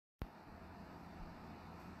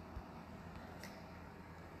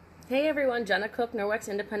Hey everyone, Jenna Cook, Norwex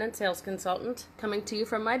Independent Sales Consultant, coming to you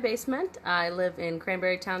from my basement. I live in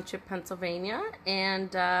Cranberry Township, Pennsylvania, and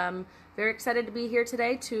very excited to be here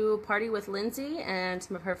today to party with Lindsay and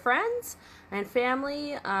some of her friends and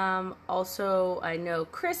family. Also, I know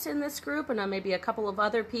Chris in this group and maybe a couple of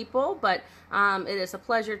other people, but it is a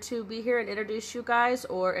pleasure to be here and introduce you guys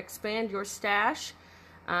or expand your stash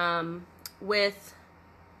of Norwex.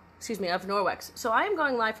 So I am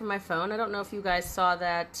going live from my phone. I don't know if you guys saw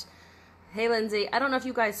that. Hey Lindsay, I don't know if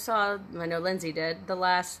you guys saw, I know Lindsay did, the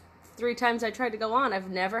last 3 times I tried to go on, I've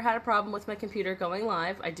never had a problem with my computer going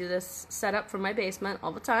live. I do this setup from my basement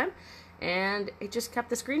all the time, and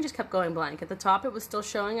the screen just kept going blank. At the top it was still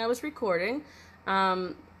showing I was recording,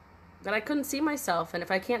 but I couldn't see myself, and if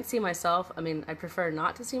I can't see myself, I mean, I prefer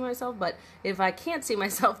not to see myself, but if I can't see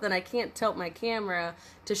myself, then I can't tilt my camera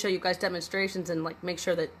to show you guys demonstrations and like make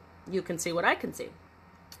sure that you can see what I can see.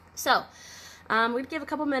 So, we'd give a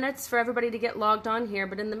couple minutes for everybody to get logged on here,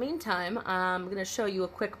 but in the meantime, I'm going to show you a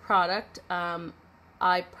quick product.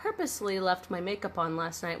 I purposely left my makeup on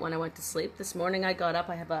last night when I went to sleep. This morning I got up,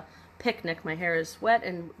 I have a picnic, my hair is wet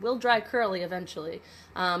and will dry curly eventually,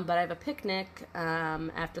 but I have a picnic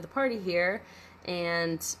after the party here,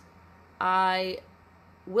 and I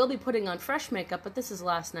will be putting on fresh makeup, but this is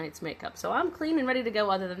last night's makeup. So I'm clean and ready to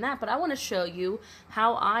go other than that, but I want to show you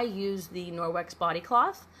how I use the Norwex body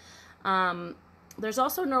cloth. There's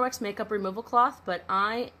also Norwex makeup removal cloth, but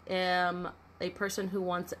I am a person who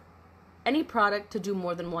wants any product to do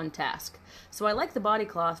more than one task. So I like the body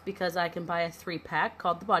cloth because I can buy a 3-pack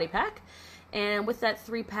called the body pack, and with that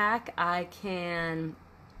 3-pack I can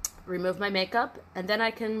remove my makeup, and then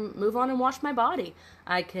I can move on and wash my body.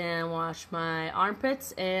 I can wash my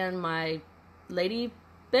armpits and my lady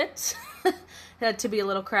bits, to be a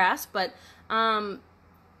little crass, but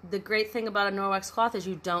the great thing about a Norwex cloth is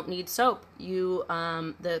you don't need soap.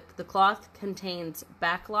 The cloth contains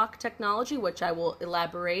backlock technology, which I will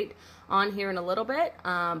elaborate on here in a little bit,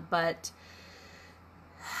 but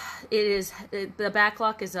the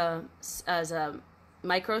backlock is a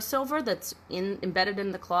microsilver that's embedded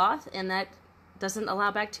in the cloth, and that doesn't allow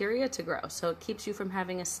bacteria to grow, so it keeps you from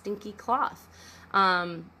having a stinky cloth.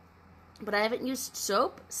 But I haven't used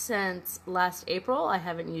soap since last April. I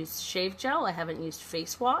haven't used shave gel. I haven't used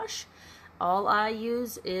face wash. All I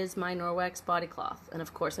use is my Norwex body cloth, and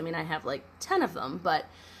of course, I mean, I have like 10 of them, but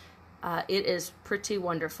it is pretty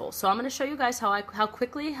wonderful. So I'm going to show you guys how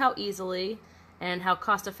quickly, how easily, and how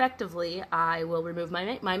cost effectively I will remove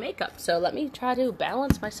my makeup. So let me try to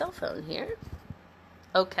balance my cell phone here.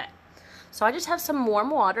 Okay, so I just have some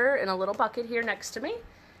warm water in a little bucket here next to me,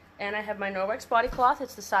 and I have my Norwex body cloth.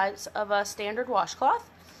 It's the size of a standard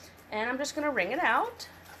washcloth, and I'm just going to wring it out.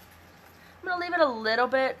 I'm going to leave it a little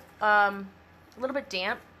bit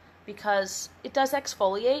damp because it does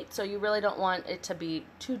exfoliate, so you really don't want it to be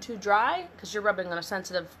too dry because you're rubbing on a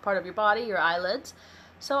sensitive part of your body, your eyelids.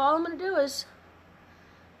 So all I'm going to do is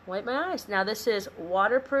wipe my eyes. Now this is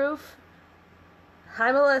waterproof.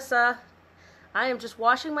 Hi Melissa. I am just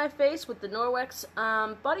washing my face with the Norwex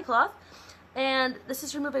body cloth, and this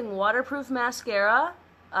is removing waterproof mascara,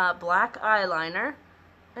 black eyeliner,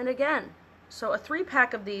 and again, so a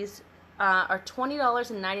 3-pack of these are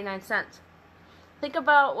 $20.99. Think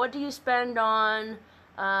about, what do you spend on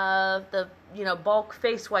the bulk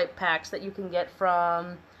face wipe packs that you can get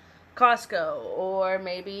from Costco, or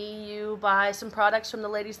maybe you buy some products from the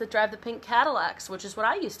ladies that drive the pink Cadillacs, which is what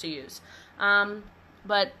I used to use.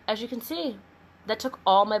 But as you can see, that took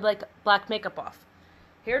all my black makeup off.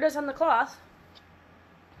 Here it is on the cloth,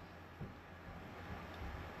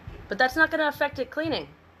 but that's not going to affect it cleaning.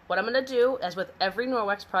 What I'm going to do, as with every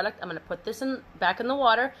Norwex product, I'm going to put this back in the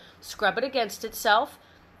water, scrub it against itself.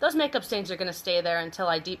 Those makeup stains are going to stay there until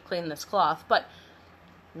I deep clean this cloth, but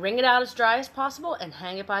wring it out as dry as possible and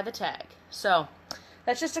hang it by the tag. So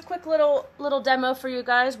that's just a quick little demo for you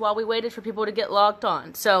guys while we waited for people to get logged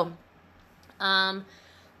on. So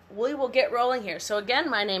we will get rolling here. So again,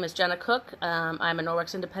 my name is Jenna Cook. I'm a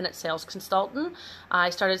Norwex Independent Sales Consultant. I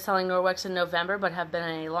started selling Norwex in November, but have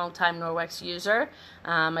been a long-time Norwex user.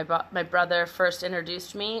 My brother first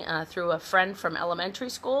introduced me through a friend from elementary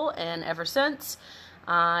school, and ever since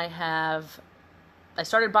I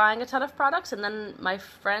started buying a ton of products, and then my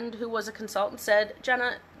friend who was a consultant said,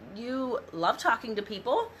 Jenna, you love talking to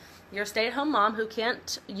people. You're a stay-at-home mom who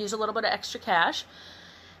can't use a little bit of extra cash.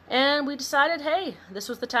 And we decided, hey, this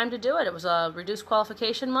was the time to do it. It was a reduced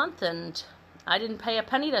qualification month, and I didn't pay a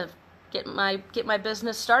penny to get my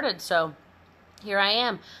business started. So here I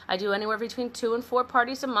am. I do anywhere between 2 and 4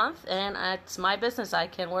 parties a month, and it's my business. I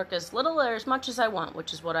can work as little or as much as I want,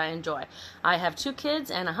 which is what I enjoy. I have 2 kids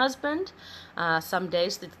and a husband. Some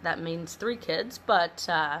days that means 3 kids, but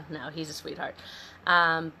no, he's a sweetheart.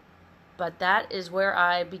 But that is where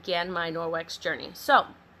I began my Norwex journey. So,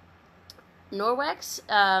 Norwex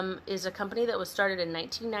is a company that was started in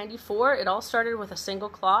 1994. It all started with a single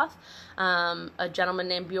cloth. A gentleman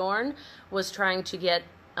named Bjorn was trying to get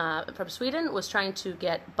from Sweden, was trying to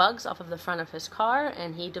get bugs off of the front of his car,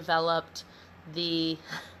 and he developed the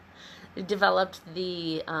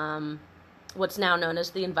what's now known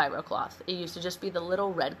as the EnviroCloth. It used to just be the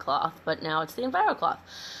little red cloth, but now it's the EnviroCloth.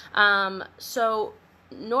 So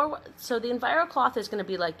the EnviroCloth is going to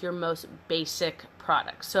be like your most basic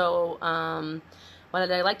product. So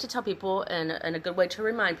what I like to tell people, and a good way to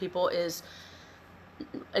remind people, is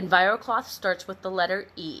EnviroCloth starts with the letter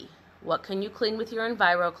E. What can you clean with your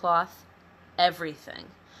EnviroCloth? Everything.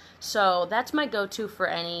 So that's my go-to for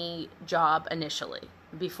any job initially,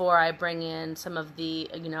 before I bring in some of the,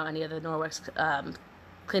 any of the Norwex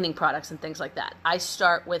cleaning products and things like that. I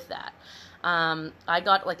start with that. I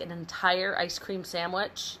got like an entire ice cream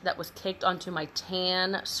sandwich that was caked onto my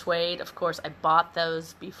tan suede. Of course, I bought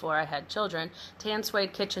those before I had children. Tan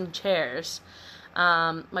suede kitchen chairs.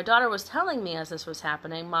 My daughter was telling me as this was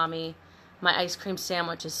happening, "Mommy, my ice cream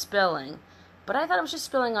sandwich is spilling." But I thought it was just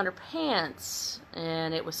spilling on her pants,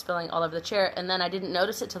 and it was spilling all over the chair, and then I didn't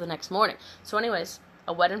notice it till the next morning. So anyways,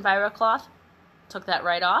 a wet EnviroCloth, took that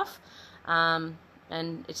right off,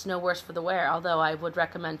 and it's no worse for the wear, although I would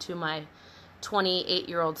recommend to my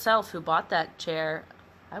 28-year-old self who bought that chair,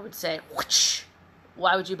 I would say, whoosh,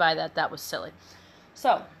 why would you buy that? That was silly.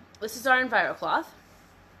 So, this is our EnviroCloth,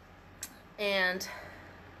 and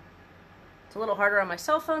it's a little harder on my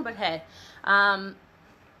cell phone, but hey.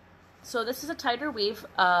 So this is a tighter weave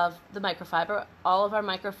of the microfiber. All of our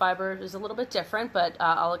microfiber is a little bit different, but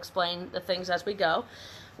I'll explain the things as we go.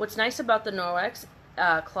 What's nice about the Norwex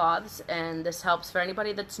cloths, and this helps for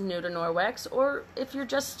anybody that's new to Norwex, or if you're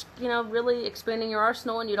just, really expanding your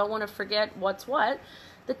arsenal and you don't want to forget what's what,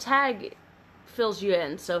 the tag fills you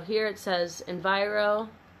in. So here it says Enviro,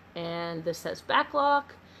 and this says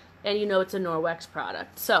backlock, and it's a Norwex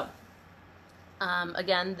product. So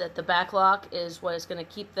again, the backlock is what is going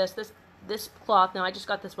to keep this cloth. Now, I just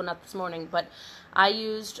got this one up this morning, but I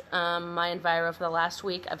used my Enviro for the last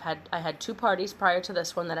week. I had 2 parties prior to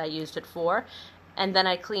this one that I used it for, and then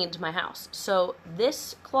I cleaned my house. So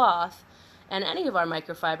this cloth and any of our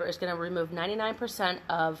microfiber is going to remove 99%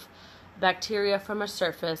 of bacteria from a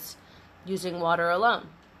surface using water alone.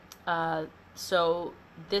 So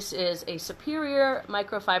this is a superior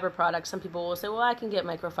microfiber product. Some people will say, well, I can get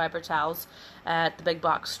microfiber towels at the big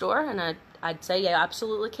box store, and I'd say, yeah,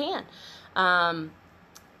 absolutely can.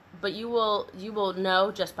 But you will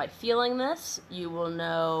know just by feeling this. You will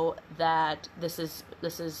know that this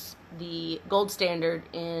is the gold standard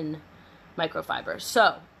in microfiber.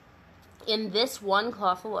 So, in this one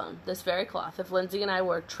cloth alone, this very cloth, if Lindsay and I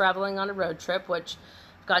were traveling on a road trip, which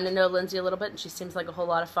I've gotten to know Lindsay a little bit, and she seems like a whole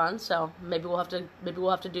lot of fun, so maybe we'll have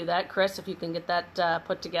to do that. Chris, if you can get that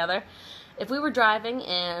put together. If we were driving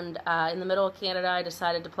and in the middle of Canada, I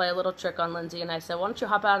decided to play a little trick on Lindsay, and I said, why don't you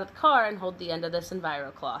hop out of the car and hold the end of this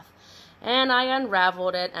EnviroCloth? And I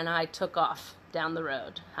unraveled it, and I took off down the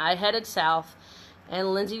road. I headed south,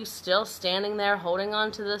 and Lindsay was still standing there holding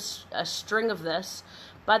on to a string of this.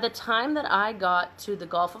 By the time that I got to the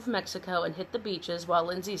Gulf of Mexico and hit the beaches, while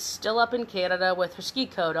Lindsay's still up in Canada with her ski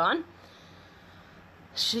coat on,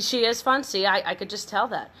 she is fun. See, I could just tell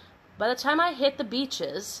that. By the time I hit the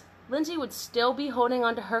beaches, Lindsay would still be holding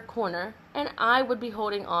on to her corner, and I would be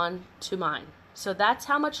holding on to mine. So that's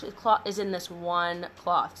how much cloth is in this one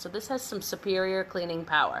cloth. So this has some superior cleaning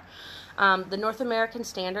power. The North American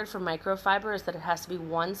standard for microfiber is that it has to be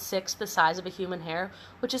 1/6 the size of a human hair,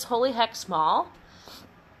 which is holy heck small.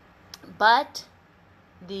 But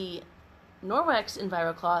the Norwex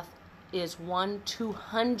EnviroCloth is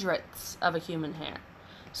 1/200 of a human hair.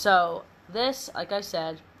 So this, like I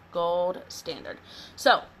said, gold standard.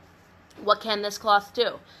 So what can this cloth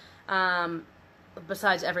do?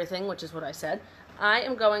 Besides everything, which is what I said, I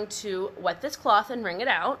am going to wet this cloth and wring it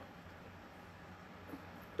out.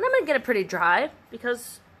 And I'm going to get it pretty dry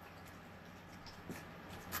because,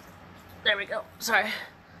 there we go, sorry.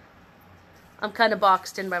 I'm kind of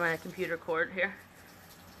boxed in by my computer cord here.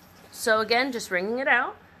 So again, just wringing it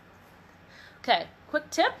out. Okay,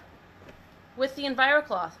 quick tip with the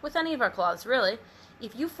EnviroCloth, with any of our cloths really,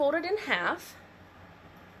 if you fold it in half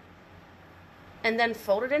and then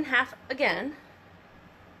fold it in half again,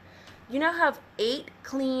 you now have 8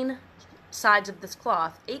 clean sides of this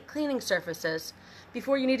cloth, 8 cleaning surfaces,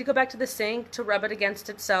 before you need to go back to the sink to rub it against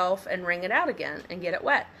itself and wring it out again and get it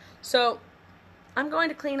wet. So I'm going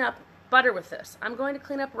to clean up butter with this. I'm going to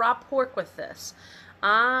clean up raw pork with this.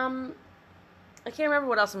 I can't remember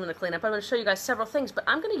what else I'm going to clean up. I'm going to show you guys several things, but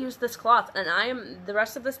I'm going to use this cloth, and I am, the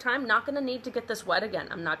rest of this time, not going to need to get this wet again.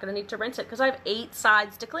 I'm not going to need to rinse it because I have 8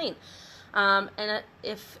 sides to clean. And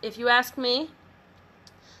if you ask me,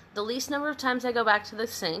 the least number of times I go back to the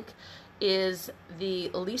sink is the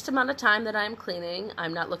least amount of time that I'm cleaning.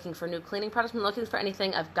 I'm not looking for new cleaning products. I'm looking for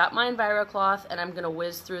anything. I've got my Enviro cloth, and I'm going to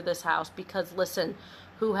whiz through this house because, listen,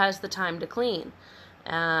 who has the time to clean?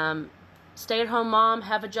 Stay-at-home mom,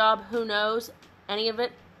 have a job, who knows? Any of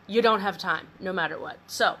it, you don't have time, no matter what.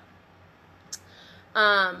 So,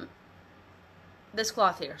 this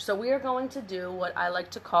cloth here. So we are going to do what I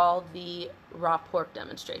like to call the raw pork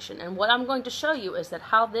demonstration. And what I'm going to show you is that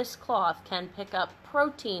how this cloth can pick up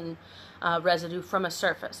protein residue from a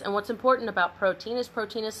surface. And what's important about protein is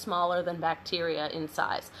smaller than bacteria in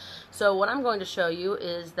size. So what I'm going to show you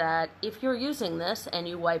is that if you're using this and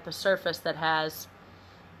you wipe a surface that has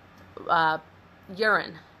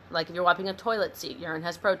urine, like if you're wiping a toilet seat, urine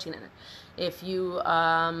has protein in it. If you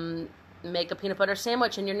make a peanut butter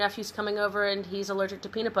sandwich and your nephew's coming over and he's allergic to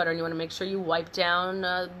peanut butter and you want to make sure you wipe down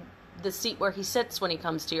the seat where he sits when he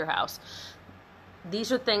comes to your house.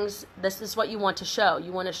 These are things, this is what you want to show.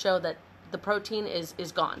 You want to show that the protein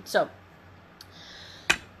is gone. So,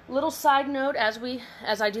 little side note as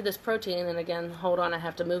I do this protein, and again, hold on, I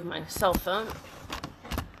have to move my cell phone.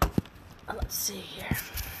 Let's see here.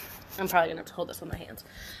 I'm probably going to have to hold this with my hands.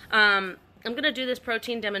 I'm going to do this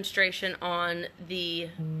protein demonstration on the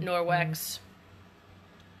Norwex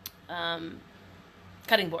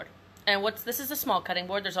cutting board. And this is a small cutting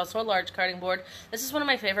board. There's also a large cutting board. This is one of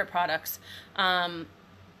my favorite products.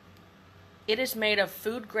 It is made of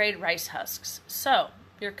food-grade rice husks. So,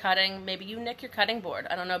 you're cutting, maybe you nick your cutting board.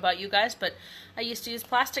 I don't know about you guys, but I used to use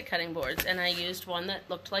plastic cutting boards, and I used one that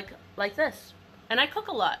looked like this. And I cook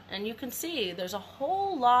a lot, and you can see there's a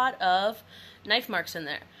whole lot of knife marks in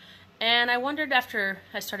there. And I wondered after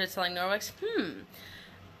I started selling Norwex,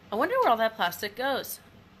 I wonder where all that plastic goes.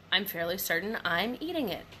 I'm fairly certain I'm eating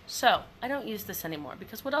it. So, I don't use this anymore,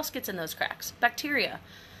 because what else gets in those cracks? Bacteria.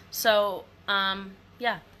 So,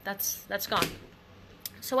 yeah, that's gone.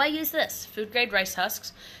 So I use this, food grade rice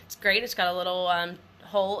husks. It's great, it's got a little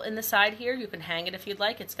hole in the side here. You can hang it if you'd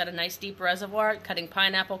like. It's got a nice deep reservoir. Cutting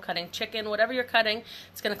pineapple, cutting chicken, whatever you're cutting,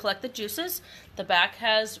 it's going to collect the juices. The back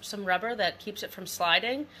has some rubber that keeps it from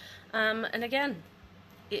sliding. And again,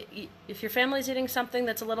 if your family's eating something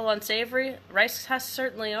that's a little unsavory, rice husks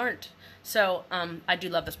certainly aren't. So I do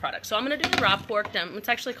love this product. So I'm going to do the raw pork demo. It's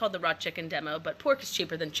actually called the raw chicken demo, but pork is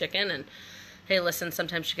cheaper than chicken. And hey, listen,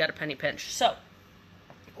 sometimes you got a penny pinch. So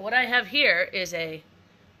what I have here is a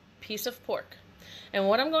piece of pork. And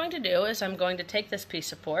what I'm going to do is I'm going to take this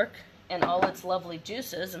piece of pork and all its lovely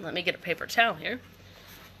juices, and let me get a paper towel here,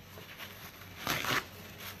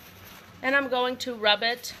 and I'm going to rub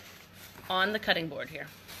it on the cutting board here.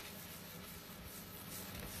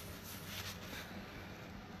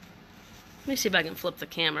 Let me see if I can flip the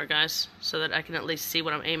camera, guys, so that I can at least see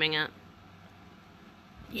what I'm aiming at.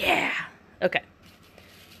 Yeah! Okay.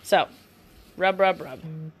 So, rub, rub, rub.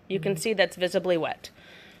 You can see that's visibly wet.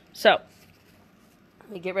 So,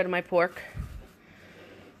 let me get rid of my pork.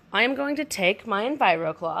 I am going to take my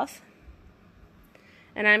Enviro cloth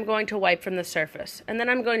and I'm going to wipe from the surface. And then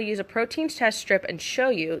I'm going to use a protein test strip and show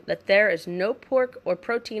you that there is no pork or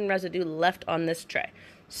protein residue left on this tray.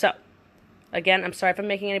 So, again, I'm sorry if I'm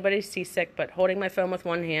making anybody seasick, but holding my phone with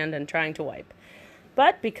one hand and trying to wipe.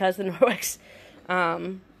 But because the Norwex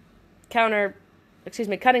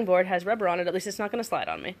cutting board has rubber on it, at least it's not going to slide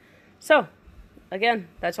on me. So, again,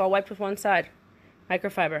 that's all wiped with one side.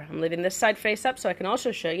 Microfiber. I'm leaving this side face up so I can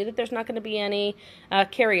also show you that there's not going to be any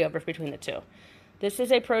carryover between the two. This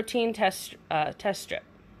is a protein test strip,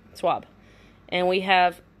 swab. And we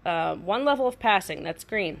have one level of passing, that's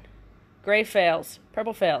green. Gray fails,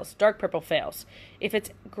 purple fails, dark purple fails. If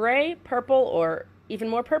it's gray, purple, or even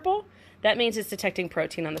more purple, that means it's detecting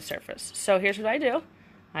protein on the surface. So here's what I do.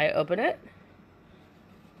 I open it.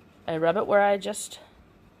 I rub it where I just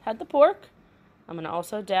had the pork. I'm going to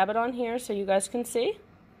also dab it on here so you guys can see.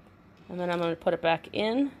 And then I'm going to put it back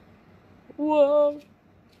in. Whoa!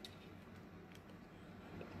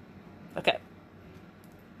 Okay.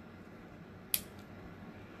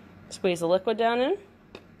 Squeeze the liquid down in.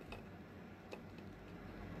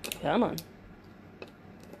 Come on.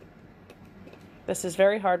 This is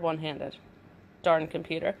very hard one-handed. Darn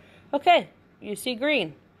computer. Okay, you see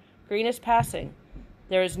green. Green is passing.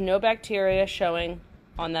 There is no bacteria showing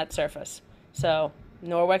on that surface. So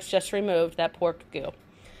Norwex just removed that pork goo.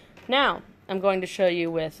 Now, I'm going to show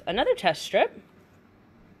you with another test strip.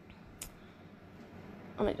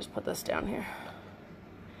 Let me just put this down here.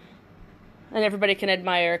 And everybody can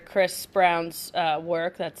admire Chris Brown's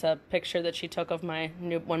work. That's a picture that she took of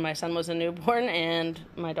when my son was a newborn and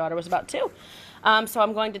my daughter was about 2. So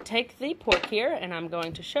I'm going to take the pork here and I'm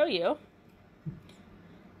going to show you.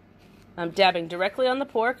 I'm dabbing directly on the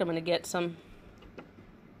pork. I'm going to get some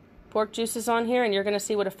pork juices on here and you're going to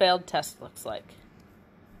see what a failed test looks like.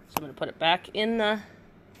 So I'm going to put it back in the...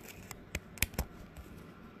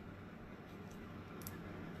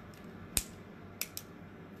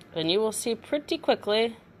 And you will see pretty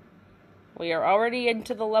quickly, we are already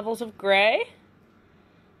into the levels of gray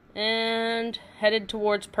and headed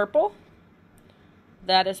towards purple.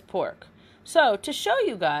 That is pork. So to show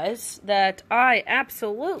you guys that I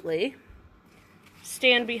absolutely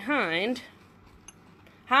stand behind,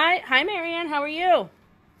 hi Marianne, how are you?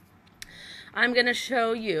 I'm going to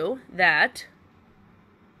show you that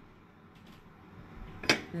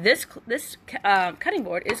this cutting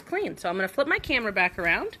board is clean. So I'm going to flip my camera back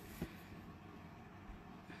around.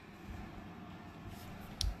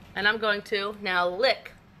 And I'm going to now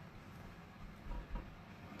lick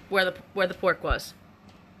where the pork was.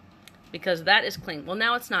 Because that is clean. Well,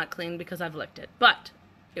 now it's not clean because I've licked it. But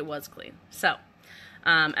it was clean. So,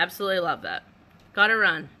 absolutely love that. Gotta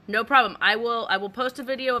run. No problem. I will post a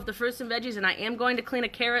video of the fruits and veggies, and I am going to clean a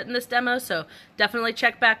carrot in this demo, so definitely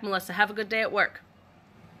check back, Melissa. Have a good day at work.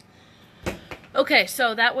 Okay,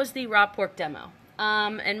 so that was the raw pork demo.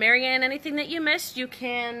 And Marianne, anything that you missed, you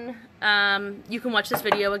can watch this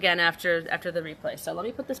video again after the replay. So let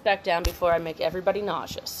me put this back down before I make everybody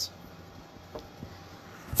nauseous.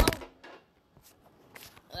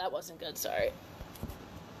 That wasn't good, sorry.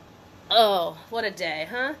 Oh, what a day,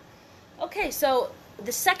 huh? Okay, so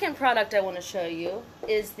the second product I want to show you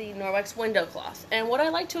is the Norwex window cloth. And what I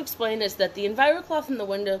like to explain is that the EnviroCloth and the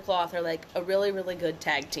window cloth are like a really, really good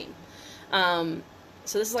tag team.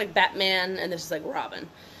 So this is like Batman and this is like Robin.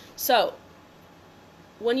 So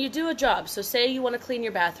when you do a job, so say you want to clean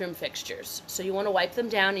your bathroom fixtures, so you want to wipe them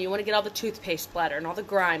down and you want to get all the toothpaste splatter and all the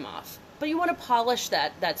grime off, but you want to polish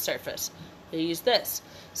that surface, you use this.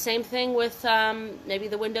 Same thing with maybe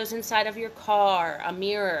the windows inside of your car, a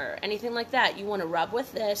mirror, anything like that. You want to rub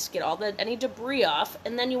with this, get any debris off,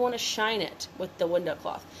 and then you want to shine it with the window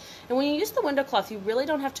cloth. And when you use the window cloth, you really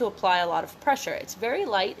don't have to apply a lot of pressure. It's very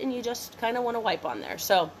light, and you just kind of want to wipe on there.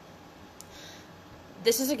 So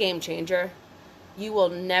this is a game changer. You will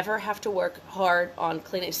never have to work hard on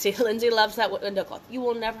cleaning. See, Lindsay loves that window cloth. You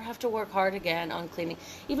will never have to work hard again on cleaning.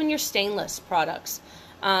 Even your stainless products.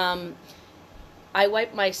 I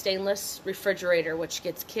wipe my stainless refrigerator, which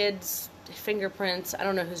gets kids' fingerprints. I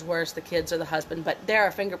don't know who's worse, the kids or the husband, but there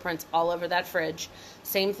are fingerprints all over that fridge.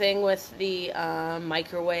 Same thing with the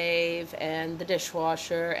microwave and the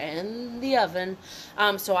dishwasher and the oven.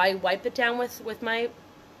 So I wipe it down with my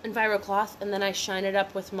EnviroCloth, and then I shine it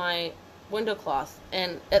up with my window cloth.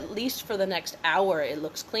 And at least for the next hour, it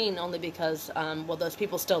looks clean, only because, well, those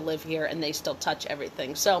people still live here and they still touch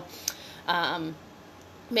everything. So,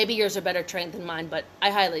 maybe yours are better trained than mine, but I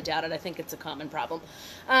highly doubt it. I think it's a common problem.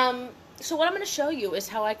 So what I'm going to show you is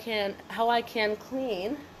how I can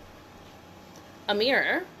clean a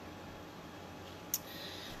mirror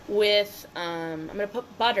with, I'm going to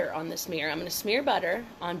put butter on this mirror. I'm going to smear butter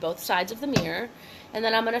on both sides of the mirror, and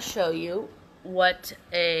then I'm going to show you what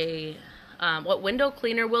what window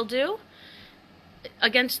cleaner will do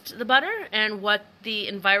against the butter, and what the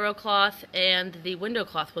EnviroCloth and the window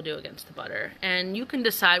cloth will do against the butter. And you can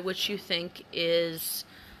decide which you think is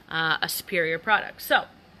a superior product. So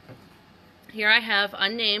here I have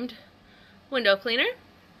unnamed window cleaner,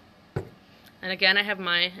 and again I have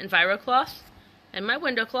my EnviroCloth and my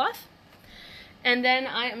window cloth, and then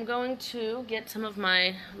I am going to get some of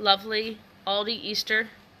my lovely Aldi Easter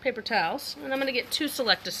paper towels, and I'm going to get 2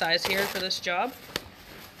 select a size here for this job.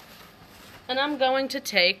 And I'm going to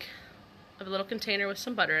take a little container with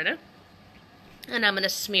some butter in it, and I'm going to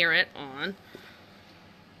smear it on.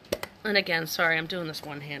 And again, sorry, I'm doing this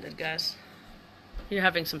one-handed, guys. You're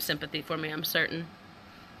having some sympathy for me, I'm certain.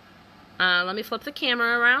 Let me flip the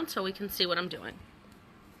camera around so we can see what I'm doing.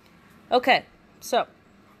 Okay, so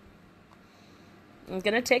I'm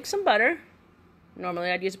going to take some butter.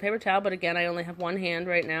 Normally I'd use a paper towel, but again, I only have one hand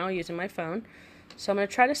right now using my phone. So I'm going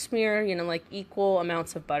to try to smear, like equal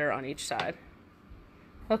amounts of butter on each side.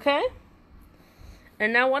 Okay?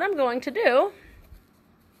 And now what I'm going to do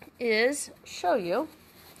is show you.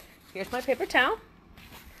 Here's my paper towel.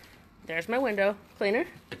 There's my window cleaner.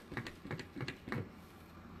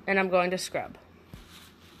 And I'm going to scrub.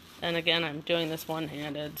 And again, I'm doing this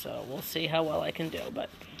one-handed, so we'll see how well I can do. But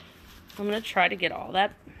I'm going to try to get all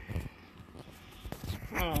that.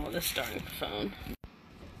 Oh, this darn phone.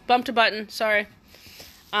 Bumped a button, sorry.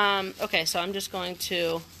 Okay, so I'm just going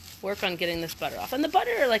to work on getting this butter off. And the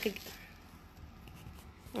butter,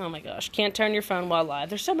 oh my gosh, can't turn your phone while live.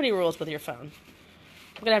 There's so many rules with your phone.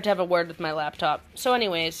 I'm going to have a word with my laptop. So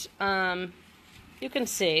anyways, you can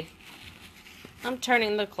see, I'm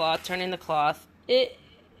turning the cloth.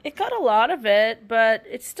 It got a lot of it, but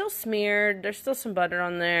it's still smeared. There's still some butter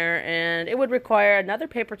on there, and it would require another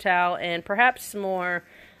paper towel and perhaps some more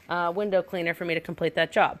window cleaner for me to complete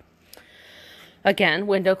that job. Again,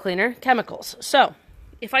 window cleaner, chemicals. So,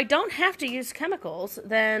 if I don't have to use chemicals,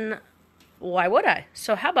 then why would I?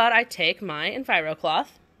 So how about I take my EnviroCloth,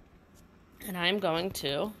 and I'm going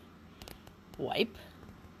to wipe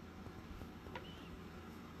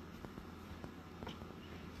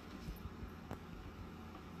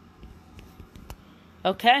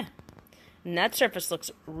okay, and that surface looks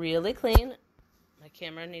really clean. My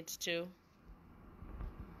camera needs to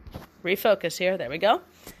refocus here. There we go.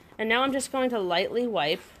 And now I'm just going to lightly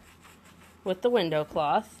wipe with the window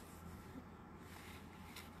cloth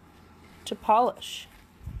to polish.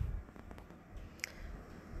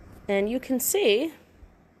 And you can see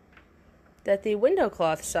that the window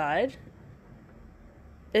cloth side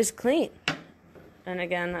is clean. And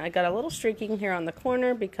again, I got a little streaking here on the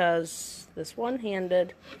corner because this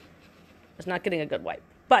one-handed is not getting a good wipe.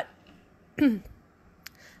 But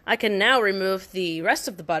I can now remove the rest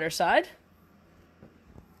of the butter side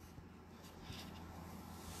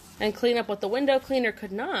and clean up what the window cleaner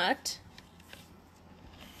could not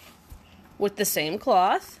with the same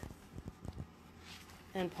cloth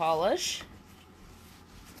and polish.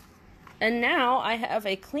 And now I have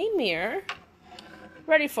a clean mirror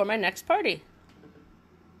ready for my next party.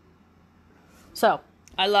 So,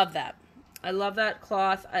 I love that. I love that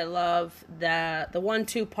cloth. I love that the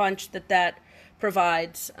 1-2 punch that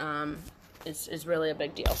provides is really a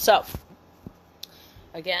big deal. So,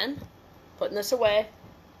 again, putting this away.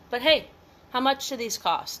 But hey, how much do these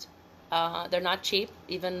cost? They're not cheap,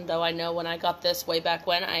 even though I know when I got this way back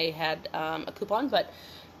when I had a coupon. But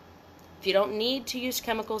if you don't need to use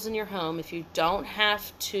chemicals in your home, if you don't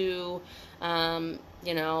have to,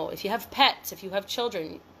 if you have pets, if you have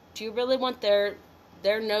children, do you really want their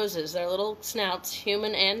noses, their little snouts,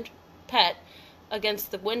 human and pet,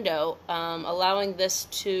 against the window, allowing this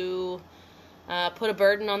to put a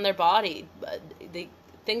burden on their body?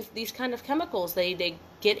 These kind of chemicals, they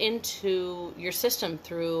get into your system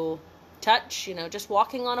through touch, just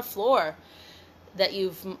walking on a floor that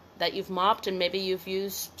you've mopped, and maybe you've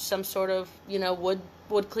used some sort of,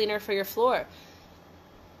 wood cleaner for your floor.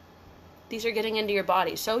 These are getting into your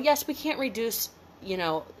body. So yes, we can't reduce,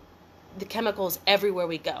 the chemicals everywhere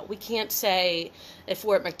we go. We can't say, if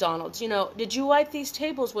we're at McDonald's, did you wipe these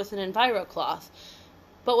tables with an EnviroCloth?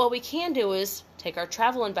 But what we can do is take our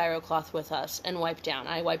travel EnviroCloth with us and wipe down.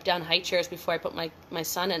 I wipe down high chairs before I put my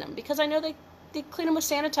son in them, because I know they clean them with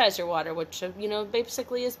sanitizer water, which,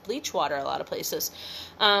 basically is bleach water a lot of places.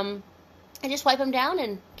 I just wipe them down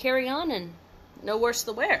and carry on, and no worse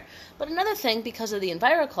the wear. But another thing, because of the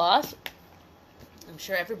EnviroCloth, I'm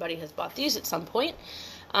sure everybody has bought these at some point,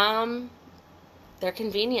 they're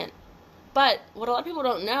convenient. But what a lot of people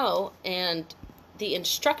don't know, and the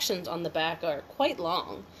instructions on the back are quite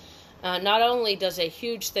long. Not only does a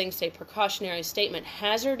huge thing say precautionary statement,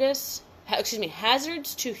 hazards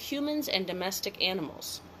to humans and domestic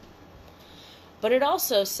animals. But it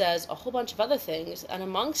also says a whole bunch of other things, and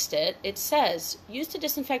amongst it, it says, use to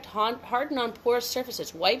disinfect hard and on-porous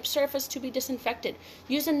surfaces. Wipe surface to be disinfected.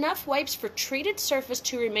 Use enough wipes for treated surface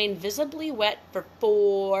to remain visibly wet for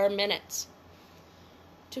 4 minutes.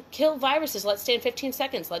 To kill viruses, let stand 15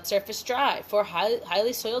 seconds. Let surface dry. For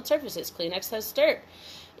highly soiled surfaces, clean excess dirt.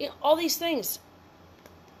 All these things.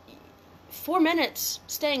 4 minutes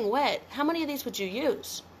staying wet. How many of these would you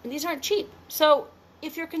use? And these aren't cheap. So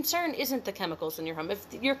if your concern isn't the chemicals in your home, if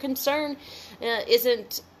your concern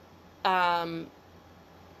isn't the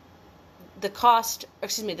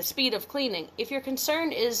speed of cleaning, if your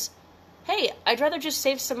concern is, hey, I'd rather just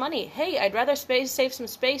save some money. Hey, I'd rather save some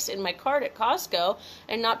space in my cart at Costco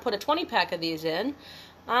and not put a 20-pack of these in,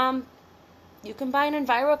 you can buy an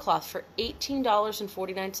EnviroCloth for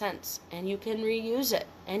 $18.49, and you can reuse it,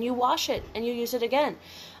 and you wash it, and you use it again.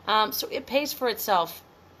 So it pays for itself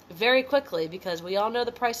very quickly, because we all know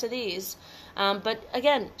the price of these. But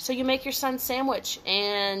again, so you make your son's sandwich,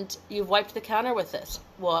 and you've wiped the counter with this.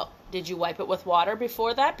 Well, did you wipe it with water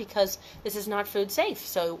before that? Because this is not food safe.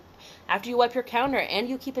 So after you wipe your counter, and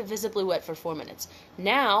you keep it visibly wet for 4 minutes,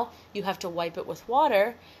 now you have to wipe it with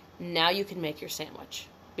water Now you can make your sandwich,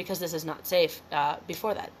 because this is not safe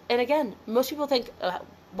before that. And again, most people think,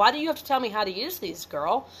 why do you have to tell me how to use these,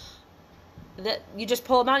 girl? That you just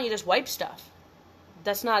pull them out and you just wipe stuff.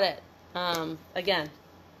 That's not it. Again,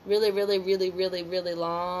 really, really, really, really, really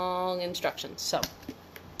long instructions. So,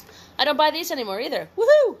 I don't buy these anymore either.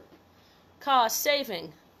 Woohoo! Cost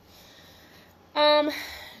saving.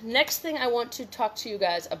 Next thing I want to talk to you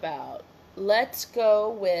guys about. Let's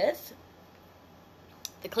go with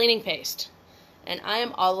the cleaning paste. And I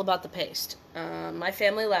am all about the paste. My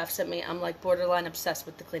family laughs at me. I'm like borderline obsessed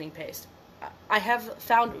with the cleaning paste. I have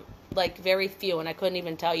found like very few, and I couldn't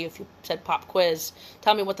even tell you if you said pop quiz,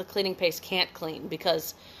 tell me what the cleaning paste can't clean,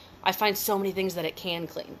 because I find so many things that it can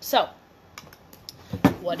clean. So,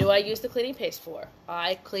 what do I use the cleaning paste for?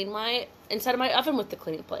 I clean my inside of my oven with the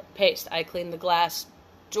cleaning paste. I clean the glass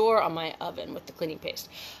door on my oven with the cleaning paste.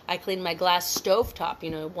 I clean my glass stovetop.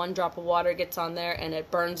 You know, 1 drop of water gets on there and it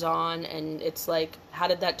burns on, and it's like, how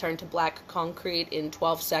did that turn to black concrete in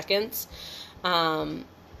 12 seconds?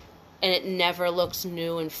 And it never looks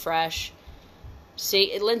new and fresh.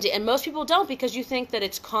 See, Lindsay, and most people don't, because you think that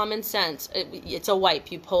it's common sense. It's a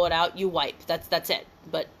wipe. You pull it out, you wipe. That's it.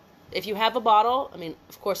 But if you have a bottle, I mean,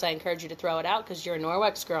 of course I encourage you to throw it out because you're a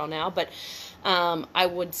Norwex girl now, but I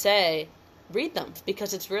would say read them,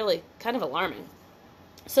 because it's really kind of alarming.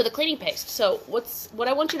 So the cleaning paste. So what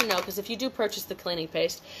I want you to know, because if you do purchase the cleaning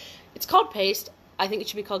paste, it's called paste. I think it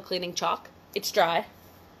should be called cleaning chalk. It's dry.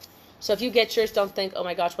 So if you get yours, don't think, oh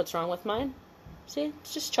my gosh, what's wrong with mine? See,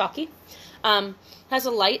 it's just chalky. Has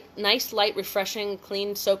a nice, light, refreshing,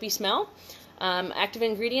 clean, soapy smell. Active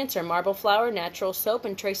ingredients are marble flour, natural soap,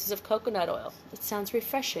 and traces of coconut oil. It sounds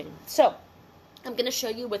refreshing. So, I'm going to show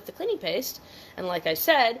you with the cleaning paste. And like I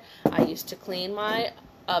said, I used to clean my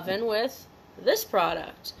oven with this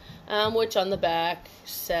product, which on the back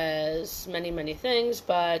says many, many things,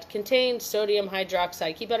 but contains sodium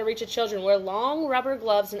hydroxide. Keep out of reach of children. Wear long rubber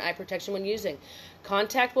gloves and eye protection when using.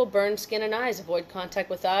 Contact will burn skin and eyes. Avoid contact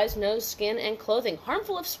with eyes, nose, skin, and clothing.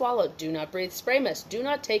 Harmful if swallowed. Do not breathe spray mist. Do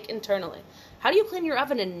not take internally. How do you clean your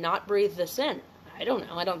oven and not breathe this in? I don't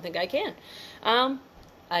know. I don't think I can.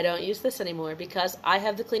 I don't use this anymore because I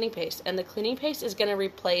have the cleaning paste. And the cleaning paste is going to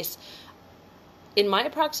replace, in my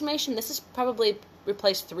approximation, this is probably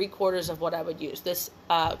replace 3/4 of what I would use this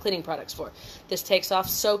cleaning products for. This takes off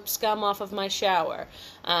soap scum off of my shower.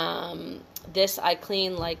 This I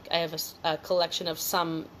clean, like I have a collection of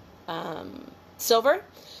some silver,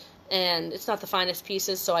 and it's not the finest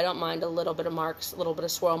pieces, so I don't mind a little bit of marks, a little bit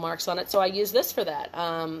of swirl marks on it, so I use this for that.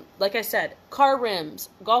 Like I said, car rims,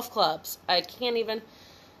 golf clubs. I can't even,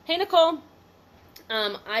 hey Nicole,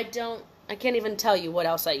 I can't even tell you what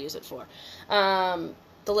else I use it for.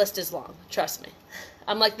 The list is long, trust me.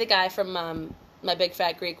 I'm like the guy from My Big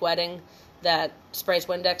Fat Greek Wedding that sprays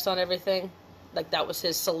Windex on everything. Like that was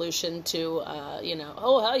his solution to,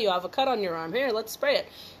 oh, hell, you have a cut on your arm. Here, let's spray it.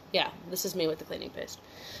 Yeah, this is me with the cleaning paste.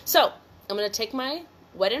 So, I'm going to take my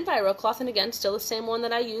wet Enviro cloth, and again, still the same one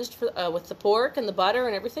that I used for with the pork and the butter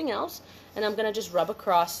and everything else, and I'm going to just rub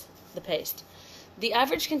across the paste. The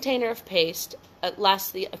average container of paste a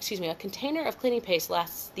container of cleaning paste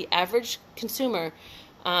lasts the average consumer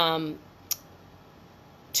 2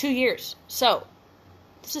 years. So,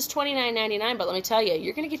 this is $29.99, but let me tell you,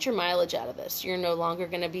 you're going to get your mileage out of this. You're no longer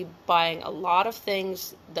going to be buying a lot of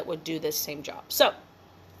things that would do this same job. So,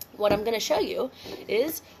 what I'm going to show you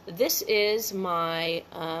is, this is my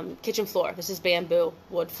kitchen floor. This is bamboo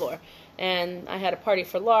wood floor. And I had a party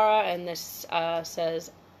for Laura, and this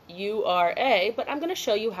says URA, but I'm going to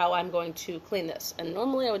show you how I'm going to clean this. And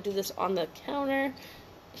normally I would do this on the counter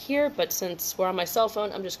here, but since we're on my cell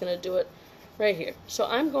phone, I'm just going to do it right here. So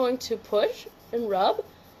I'm going to push and rub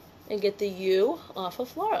and get the U off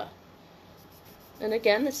of Laura. And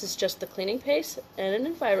again, this is just the cleaning paste and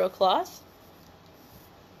an Enviro cloth.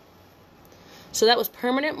 So that was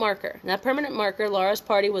permanent marker. And that permanent marker, Laura's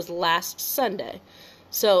party was last Sunday.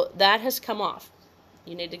 So that has come off.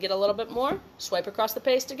 You need to get a little bit more. Swipe across the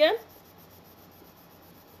paste again.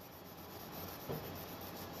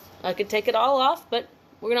 I could take it all off, but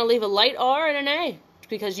we're going to leave a light R and an A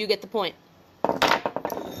because you get the point.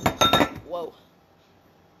 Whoa.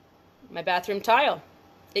 My bathroom tile.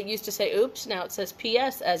 It used to say oops, now it says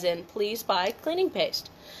PS, as in please buy cleaning paste.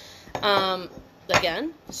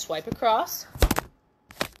 Again, swipe across.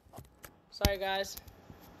 Sorry guys.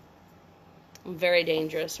 I'm very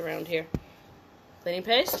dangerous around here. Cleaning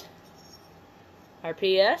paste.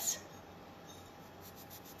 RPS.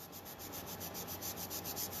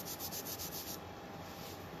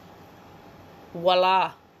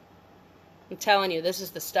 Voila. I'm telling you, this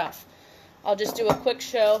is the stuff. I'll just do a quick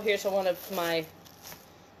show. Here's one of my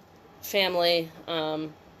family, what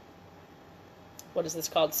is this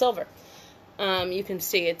called? Silver. You can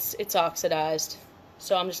see it's oxidized.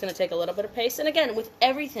 So I'm just going to take a little bit of paste. And again, with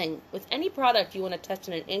everything, with any product, you want to test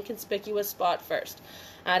in an inconspicuous spot first.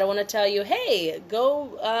 I don't want to tell you, hey,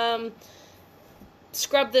 go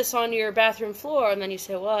scrub this on your bathroom floor, and then you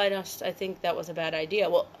say, well, I think that was a bad idea.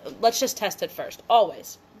 Well, let's just test it first,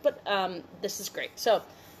 always. But this is great. So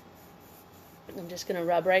I'm just going to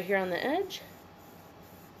rub right here on the edge.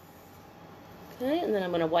 Okay, and then I'm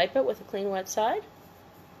going to wipe it with a clean, wet side.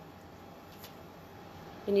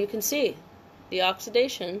 And you can see the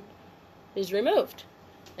oxidation is removed.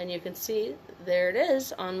 And you can see there it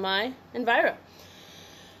is on my Enviro.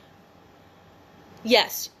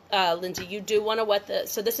 Yes, Lindsay, you do want to wet the...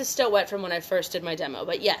 So this is still wet from when I first did my demo.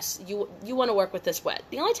 But yes, you want to work with this wet.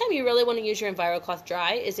 The only time you really want to use your Enviro cloth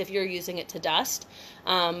dry is if you're using it to dust.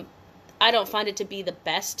 I don't find it to be the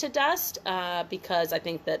best to dust because I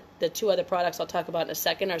think that the two other products I'll talk about in a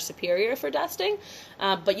second are superior for dusting.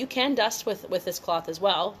 But you can dust with this cloth as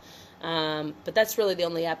well. But that's really the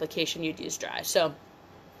only application you'd use dry. So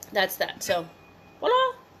that's that. So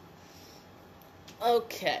voila!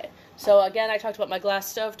 Okay. So again, I talked about my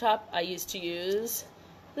glass stovetop. I used to use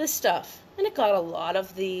this stuff. And it got a lot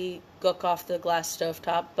of the gook off the glass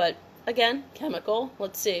stovetop. But again, chemical.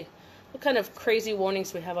 Let's see. What kind of crazy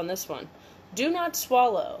warnings we have on this one? Do not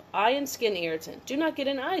swallow. Eye and skin irritant. Do not get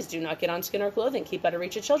in eyes. Do not get on skin or clothing. Keep out of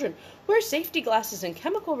reach of children. Wear safety glasses and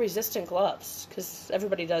chemical-resistant gloves, because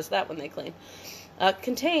everybody does that when they clean.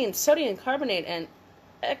 Contains sodium carbonate and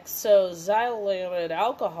exoxylated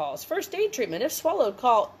alcohols. First aid treatment. If swallowed,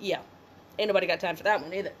 call... Yeah, ain't nobody got time for that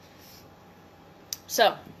one either.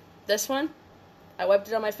 So, this one, I wiped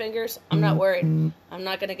it on my fingers. I'm not worried. I'm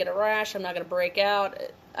not going to get a rash. I'm not going to break out.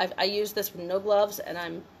 I use this with no gloves, and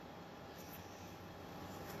I'm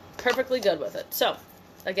perfectly good with it. So,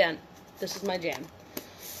 again, this is my jam.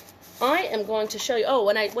 I am going to show you. Oh,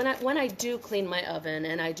 when I do clean my oven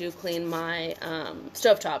and I do clean my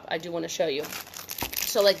stovetop, I do want to show you.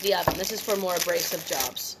 So, like the oven, this is for more abrasive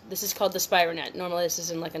jobs. This is called the Spironet. Normally, this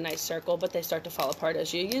is in like a nice circle, but they start to fall apart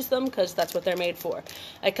as you use them because that's what they're made for.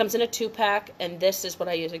 It comes in a 2-pack, and this is what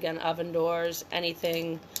I use again: oven doors,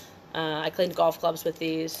 anything. I cleaned golf clubs with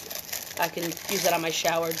these. I can use that on my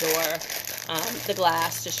shower door. The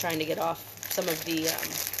glass, just trying to get off some of the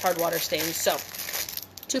hard water stains. So,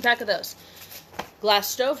 2-pack of those.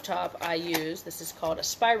 Glass stovetop I use. This is called a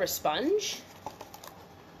Spira sponge.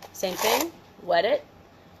 Same thing. Wet it.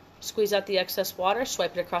 Squeeze out the excess water.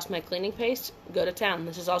 Swipe it across my cleaning paste. Go to town.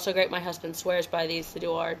 This is also great. My husband swears by these to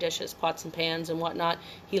do our dishes, pots and pans and whatnot.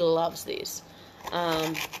 He loves these.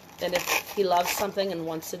 And if he loves something and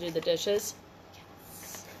wants to do the dishes,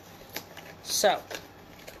 yes. So,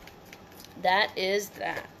 that is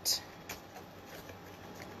that.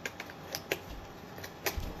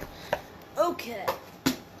 Okay.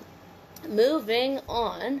 Moving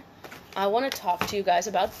on, I want to talk to you guys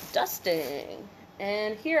about dusting.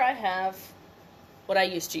 And here I have what I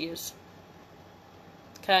used to use.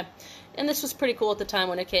 Okay. And this was pretty cool at the time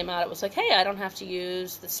when it came out. It was like, hey, I don't have to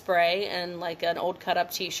use the spray and like an old cut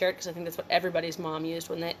up t-shirt, because I think that's what everybody's mom used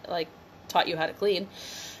when they like taught you how to clean.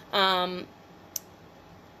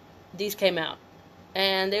 These came out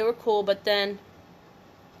and they were cool, but then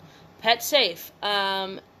pet safe.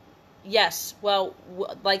 Yes, well,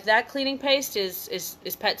 like that cleaning paste is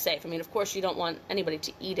pet safe. I mean, of course you don't want anybody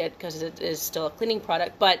to eat it because it is still a cleaning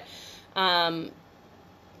product, but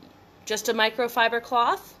just a microfiber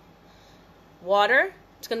cloth, water,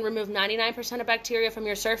 it's going to remove 99% of bacteria from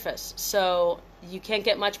your surface. So you can't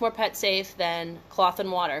get much more pet safe than cloth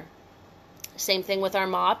and water. Same thing with our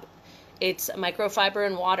mop. It's microfiber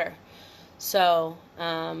and water. So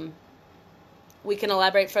we can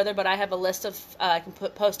elaborate further, but I have a list of, I can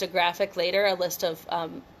post a graphic later, a list of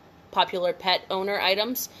popular pet owner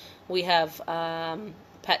items. We have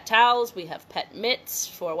pet towels, we have pet mitts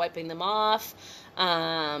for wiping them off,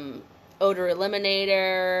 odor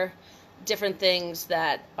eliminator, different things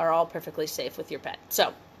that are all perfectly safe with your pet.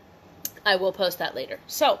 So I will post that later.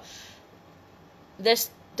 So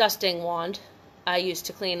this dusting wand I used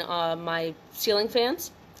to clean my ceiling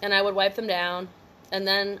fans, and I would wipe them down, and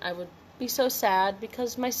then I would be so sad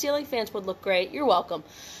because my ceiling fans would look great. You're welcome.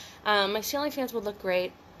 My ceiling fans would look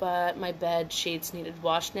great, but my bed sheets needed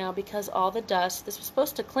washed now because all the dust, this was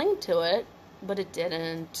supposed to cling to it, but it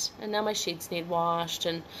didn't. And now my sheets need washed,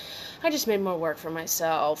 and I just made more work for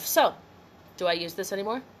myself. So, do I use this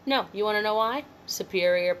anymore? No. You want to know why?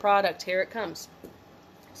 Superior product. Here it comes.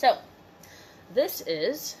 So, this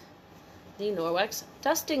is the Norwex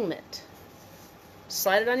dusting mitt.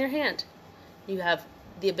 Slide it on your hand. You have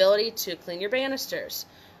the ability to clean your banisters,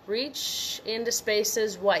 reach into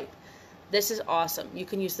spaces, wipe. This is awesome. You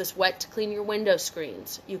can use this wet to clean your window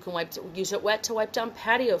screens. You can use it wet to wipe down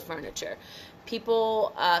patio furniture.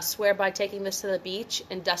 People swear by taking this to the beach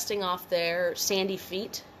and dusting off their sandy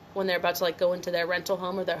feet when they're about to like go into their rental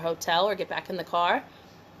home or their hotel or get back in the car.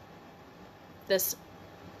 This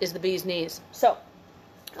is the bee's knees. So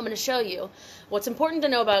I'm going to show you what's important to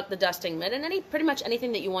know about the dusting mitt and pretty much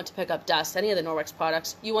anything that you want to pick up dust, any of the Norwex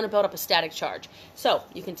products. You want to build up a static charge. So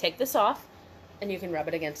you can take this off and you can rub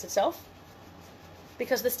it against itself,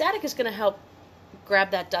 because the static is going to help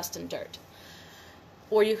grab that dust and dirt.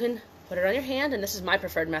 Or you can put it on your hand, and this is my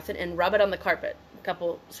preferred method, and rub it on the carpet. A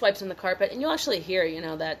couple swipes on the carpet, and you'll actually hear, you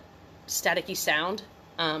know, that staticky sound.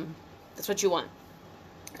 That's what you want.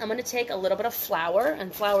 I'm going to take a little bit of flour,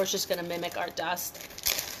 and flour is just going to mimic our dust.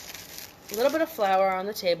 A little bit of flour on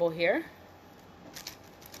the table here.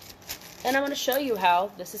 And I'm going to show you how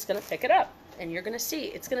this is going to pick it up. And you're going to see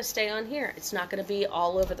it's going to stay on here. It's not going to be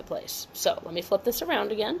all over the place. So let me flip this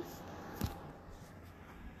around again.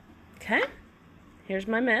 Okay, here's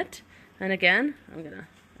my mitt. And again,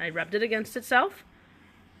 I rubbed it against itself.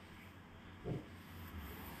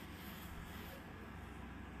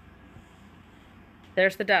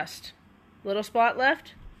 There's the dust. Little spot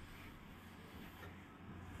left.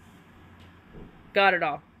 Got it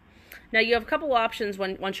all. Now you have a couple options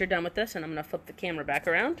once you're done with this, and I'm going to flip the camera back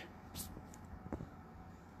around.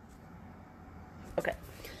 Okay,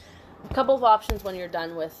 a couple of options when you're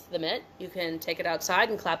done with the mitt. You can take it outside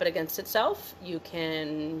and clap it against itself. You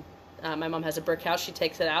can, my mom has a brick house, she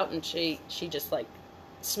takes it out and she just like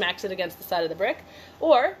smacks it against the side of the brick.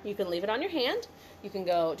 Or you can leave it on your hand. You can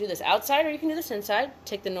go do this outside or you can do this inside.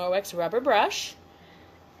 Take the Norwex rubber brush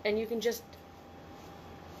and you can just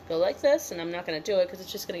go like this, and I'm not going to do it because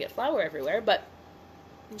it's just going to get flour everywhere, but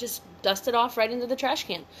just dust it off right into the trash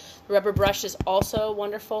can. The rubber brush is also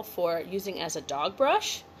wonderful for using as a dog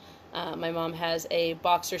brush. My mom has a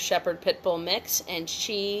Boxer Shepherd Pit Bull mix, and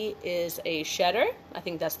she is a shedder. I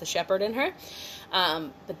think that's the shepherd in her.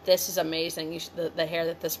 But this is amazing, the hair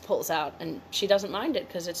that this pulls out, and she doesn't mind it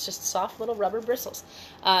because it's just soft little rubber bristles.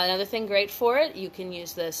 Another thing great for it, you can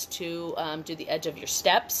use this to do the edge of your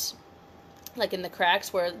steps, like in the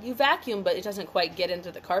cracks where you vacuum but it doesn't quite get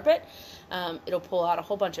into the carpet. It'll pull out a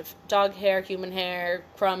whole bunch of dog hair, human hair,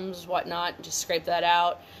 crumbs, whatnot, and just scrape that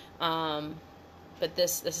out. But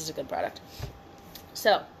this is a good product.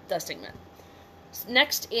 So, dusting mitt.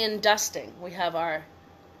 Next in dusting, we have our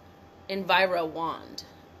Enviro wand.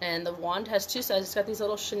 And the wand has two sides. It's got these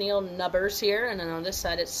little chenille nubbers here, and then on this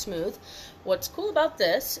side it's smooth. What's cool about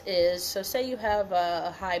this is, so say you have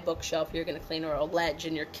a high bookshelf you're going to clean, or a ledge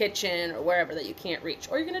in your kitchen or wherever that you can't reach,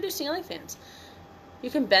 or you're going to do ceiling fans. You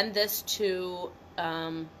can bend this to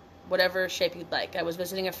whatever shape you'd like. I was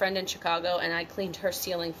visiting a friend in Chicago, and I cleaned her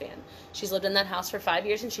ceiling fan. She's lived in that house for 5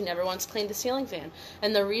 years, and she never once cleaned the ceiling fan.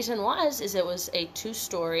 And the reason is it was a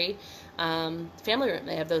 2-story family room.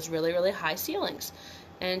 They have those really, really high ceilings.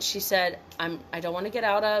 And she said, I don't want to get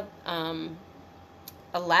out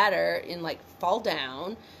a ladder and like fall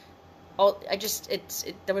down.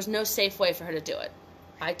 There was no safe way for her to do it.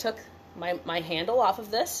 I took my handle off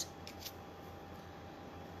of this.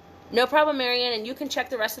 No problem, Marianne, and you can check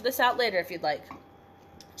the rest of this out later if you'd like.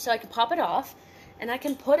 So I can pop it off, and I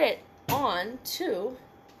can put it on to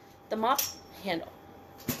the mop handle.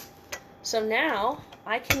 So now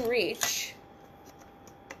I can reach.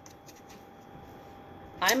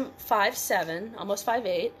 I'm 5'7", almost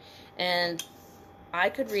 5'8", and I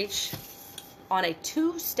could reach on a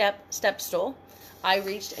 2-step stool. I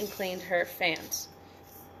reached and cleaned her fans.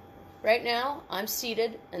 Right now, I'm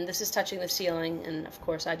seated, and this is touching the ceiling, and of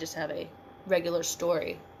course, I just have a regular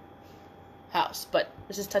story house, but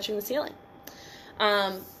this is touching the ceiling.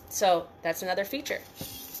 So that's another feature.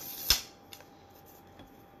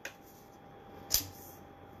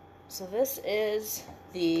 So this is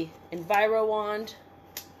the Enviro wand,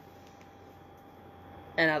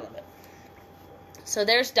 and I love it. So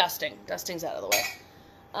there's dusting. Dusting's out of the way.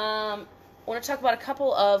 I want to talk about a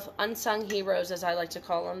couple of unsung heroes, as I like to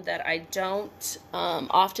call them, that I don't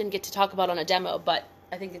often get to talk about on a demo, but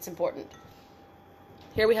I think it's important.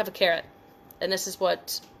 Here we have a carrot, and this is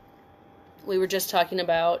what we were just talking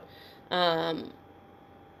about.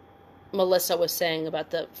 Melissa was saying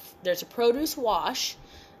about there's a produce wash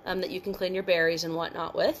that you can clean your berries and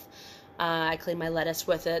whatnot with. I clean my lettuce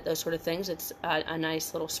with it, those sort of things. It's a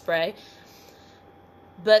nice little spray.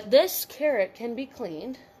 But this carrot can be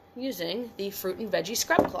cleaned using the fruit and veggie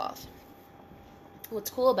scrub cloth. What's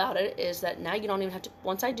cool about it is that now you don't even have to,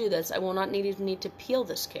 once I do this, I will not need to peel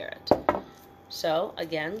this carrot. So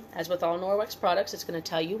again, as with all Norwex products, it's going to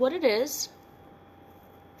tell you what it is,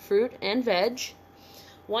 fruit and veg.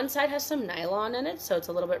 One side has some nylon in it, so it's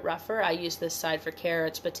a little bit rougher. I use this side for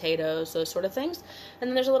carrots, potatoes, those sort of things. And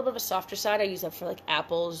then there's a little bit of a softer side. I use that for like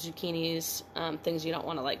apples, zucchinis, things you don't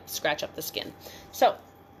want to like scratch up the skin. So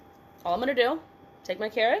all I'm going to do, take my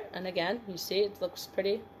carrot, and again, you see it looks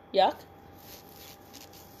pretty yuck.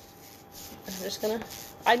 I'm just going to,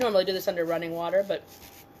 I normally do this under running water, but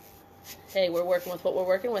hey, we're working with what we're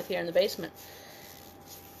working with here in the basement.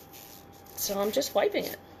 So I'm just wiping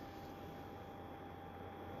it.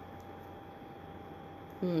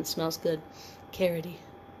 It smells good. Carroty.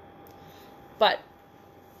 But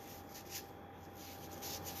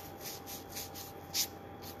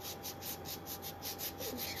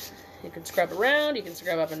you can scrub around, you can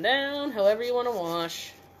scrub up and down, however you want to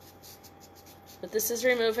wash. But this is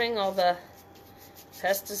removing all the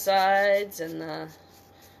pesticides and the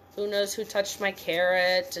who knows who touched my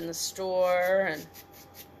carrot in the store, and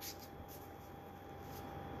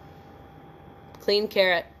clean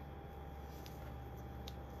carrot.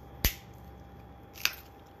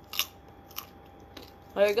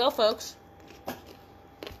 There you go, folks.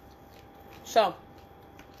 So,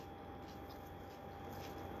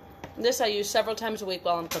 this I use several times a week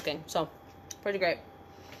while I'm cooking. So, pretty great.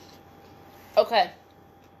 Okay.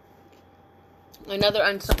 Another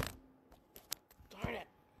unsung... Darn it.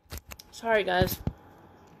 Sorry, guys.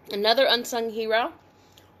 Another unsung hero.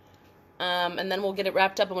 And then we'll get it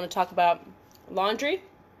wrapped up. I want to talk about laundry.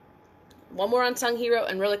 One more unsung hero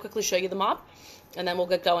and really quickly show you the mop. And then we'll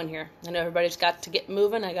get going here. I know everybody's got to get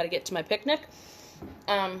moving. I got to get to my picnic.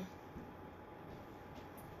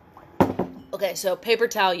 Okay, so paper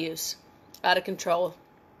towel use. Out of control.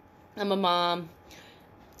 I'm a mom.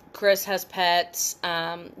 Chris has pets.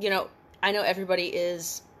 You know, I know everybody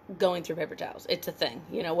is going through paper towels. It's a thing.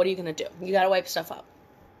 You know, what are you going to do? You got to wipe stuff up.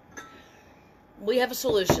 We have a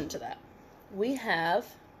solution to that. We have,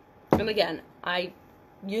 and again, I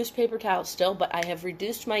use paper towels still, but I have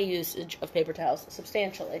reduced my usage of paper towels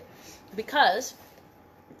substantially because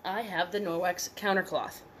I have the Norwex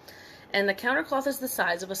countercloth. And the countercloth is the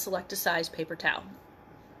size of a Select-A-Size paper towel.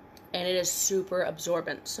 And it is super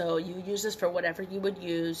absorbent. So you use this for whatever you would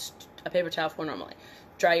use a paper towel for normally.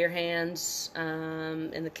 Dry your hands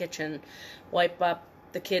in the kitchen, wipe up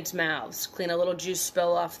the kids' mouths, clean a little juice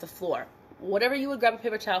spill off the floor. Whatever you would grab a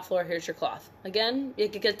paper towel for, here's your cloth. Again,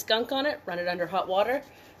 it gets gunk on it, run it under hot water,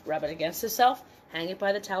 rub it against itself, hang it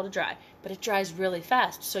by the towel to dry. But it dries really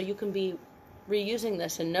fast, so you can be reusing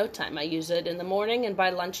this in no time. I use it in the morning, and by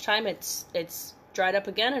lunchtime, it's dried up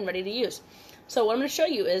again and ready to use. So what I'm going to show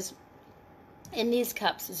you is, in these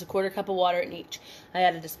cups, is a 1/4 cup of water in each. I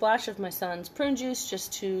added a splash of my son's prune juice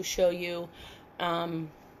just to show you,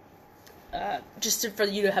 for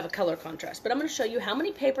you to have a color contrast. But I'm going to show you how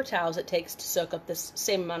many paper towels it takes to soak up this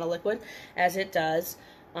same amount of liquid as it does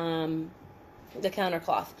the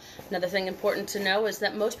countercloth. Another thing important to know is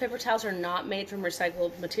that most paper towels are not made from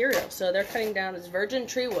recycled material. So they're cutting down this virgin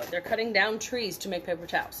tree wood. They're cutting down trees to make paper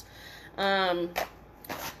towels.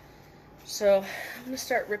 So I'm going to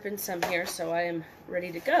start ripping some here so I am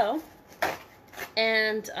ready to go.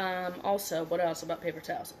 And also, what else about paper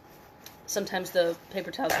towels? Sometimes the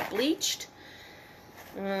paper towels are bleached.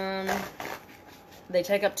 They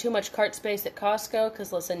take up too much cart space at Costco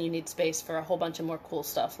because, listen, you need space for a whole bunch of more cool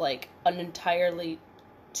stuff, like an entirely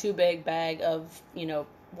too big bag of, you know,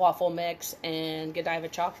 waffle mix and Godiva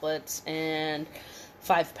chocolates and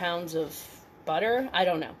 5 pounds of butter. I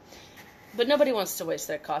don't know. But nobody wants to waste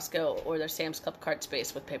their Costco or their Sam's Club cart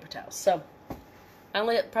space with paper towels. So I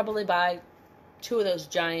only probably buy 2 of those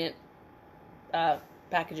giant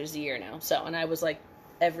packages a year now. So, and I was like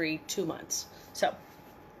every 2 months. So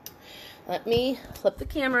let me flip the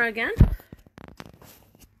camera again.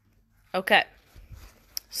 Okay.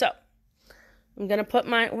 So I'm going to put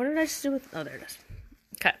my, what did I just do with, oh, there it is.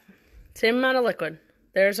 Okay. Same amount of liquid.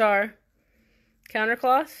 There's our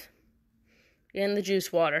countercloth and the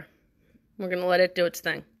juice water. We're going to let it do its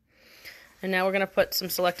thing. And now we're going to put some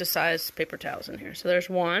Select-A-Size paper towels in here. So there's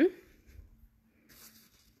 1.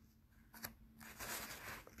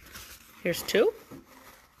 Here's 2.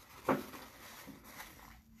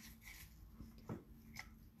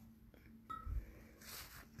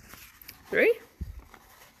 Three.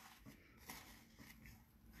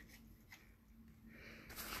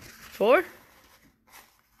 4.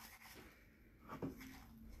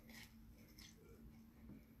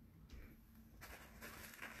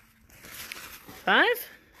 5.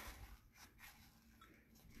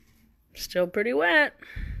 Still pretty wet.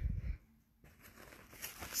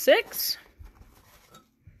 6.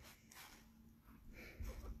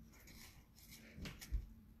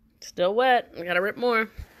 'Still wet. I gotta rip more.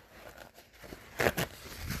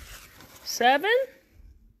 7?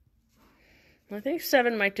 I think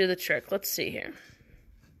 7 might do the trick. Let's see here.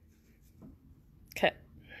 Okay.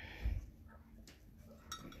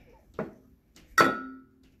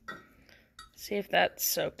 See if that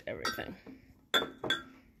soaked everything.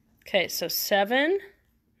 Okay, so 7. And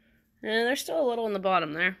there's still a little in the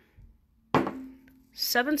bottom there.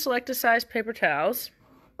 7 selected size paper towels.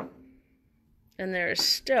 And there is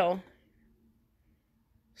still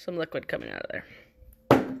some liquid coming out of there.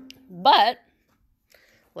 But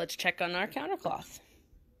let's check on our countercloth.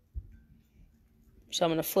 So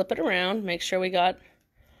I'm going to flip it around, make sure we got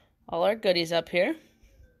all our goodies up here.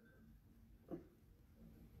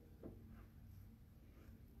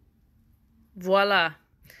 Voila.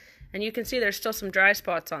 And you can see there's still some dry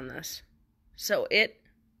spots on this. So it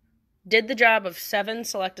did the job of 7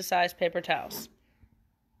 selected size paper towels.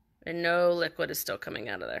 And no liquid is still coming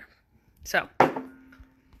out of there. So,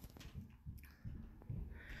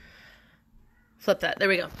 flip that. There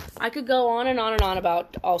we go. I could go on and on and on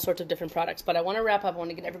about all sorts of different products, but I want to wrap up. I want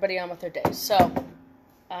to get everybody on with their day. So,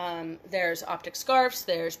 there's optic scarves,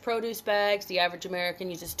 there's produce bags. The average American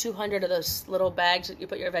uses 200 of those little bags that you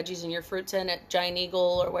put your veggies and your fruits in at Giant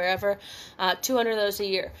Eagle or wherever. 200 of those a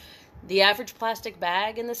year. The average plastic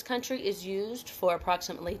bag in this country is used for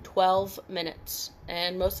approximately 12 minutes,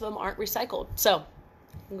 and most of them aren't recycled. So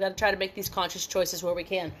we've got to try to make these conscious choices where we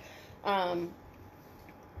can.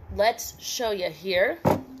 Let's show you here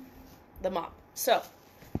the mop. So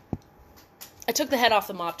I took the head off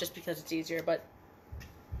the mop just because it's easier, but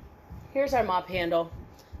here's our mop handle.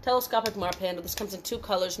 Telescopic mop handle. This comes in 2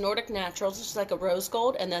 colors. Nordic Naturals, which is like a rose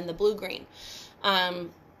gold, and then the blue-green.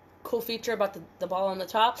 Cool feature about the ball on the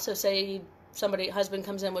top. So say husband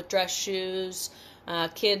comes in with dress shoes,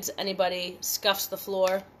 kids, anybody scuffs the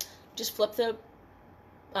floor. Just flip the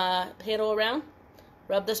handle around,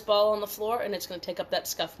 rub this ball on the floor, and it's going to take up that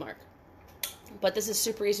scuff mark. But this is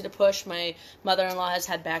super easy to push. My mother-in-law has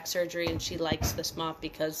had back surgery, and she likes this mop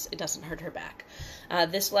because it doesn't hurt her back.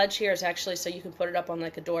 This ledge here is actually so you can put it up on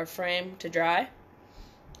like a door frame to dry,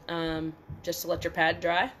 just to let your pad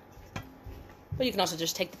dry. But you can also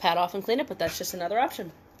just take the pad off and clean it, but that's just another option.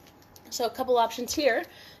 So a couple options here.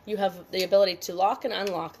 You have the ability to lock and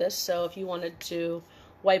unlock this. So if you wanted to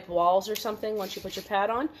wipe walls or something once you put your pad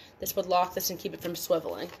on, this would lock this and keep it from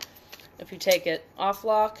swiveling. If you take it off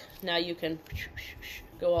lock, now you can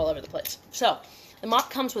go all over the place. So the mop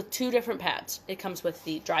comes with 2 different pads. It comes with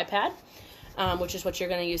the dry pad, which is what you're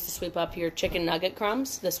going to use to sweep up your chicken nugget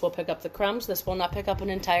crumbs. This will pick up the crumbs. This will not pick up an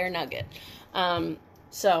entire nugget.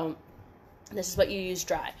 So this is what you use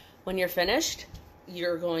dry. When you're finished,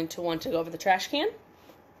 you're going to want to go over the trash can.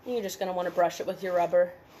 And you're just going to want to brush it with your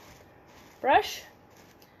rubber brush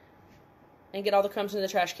and get all the crumbs into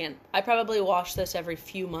the trash can. I probably wash this every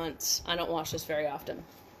few months. I don't wash this very often.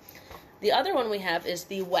 The other one we have is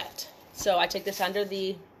the wet. So I take this under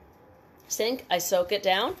the sink, I soak it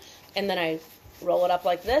down, and then I roll it up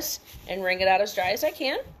like this and wring it out as dry as I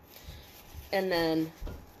can. And then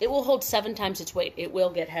it will hold 7 times its weight. It will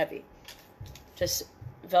get heavy. Just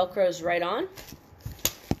Velcros right on.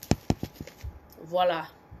 Voila.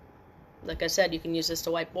 Like I said, you can use this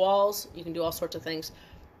to wipe walls. You can do all sorts of things.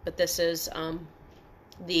 But this is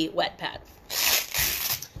the wet pad.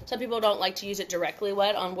 Some people don't like to use it directly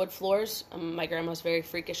wet on wood floors. My grandma's very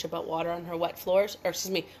freakish about water on her wet floors, or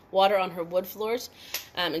excuse me, water on her wood floors.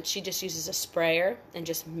 And she just uses a sprayer and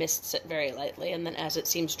just mists it very lightly. And then as it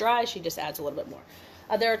seems dry, she just adds a little bit more.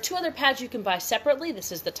 There are 2 other pads you can buy separately.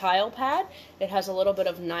 This is the tile pad. It has a little bit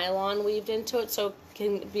of nylon weaved into it, so it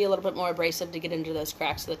can be a little bit more abrasive to get into those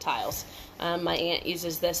cracks of the tiles. My aunt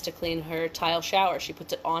uses this to clean her tile shower. She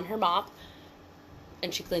puts it on her mop,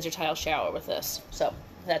 and she cleans her tile shower with this. So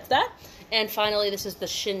that's that. And finally, this is the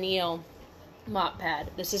chenille mop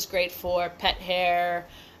pad. This is great for pet hair.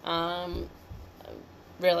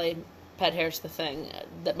 Really, pet hair's the thing.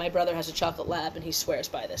 That my brother has a chocolate lab, and he swears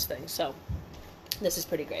by this thing. So this is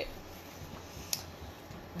pretty great.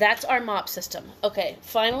 That's our mop system. Okay,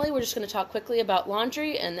 finally, we're just going to talk quickly about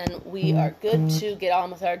laundry, and then we are good to get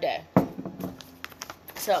on with our day.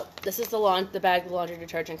 So this is the bag the laundry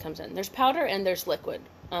detergent comes in. There's powder and there's liquid.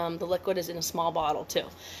 The liquid is in a small bottle too.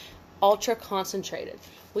 Ultra concentrated.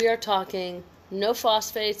 We are talking no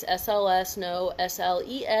phosphates, SLS, no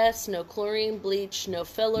SLES, no chlorine, bleach, no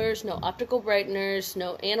fillers, no optical brighteners,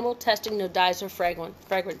 no animal testing, no dyes or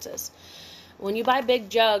fragrances. When you buy big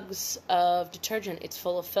jugs of detergent, it's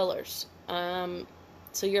full of fillers.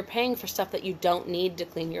 So you're paying for stuff that you don't need to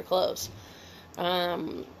clean your clothes.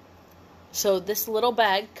 So this little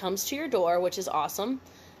bag comes to your door, which is awesome.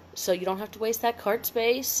 so you don't have to waste that cart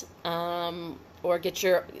space, or get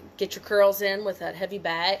your curls in with that heavy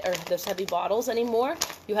bag or those heavy bottles anymore.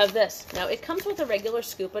 You have this. Now, it comes with a regular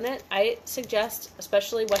scoop in it. I suggest,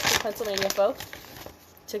 especially Western Pennsylvania folk,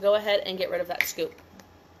 to go ahead and get rid of that scoop.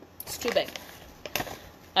 It's too big.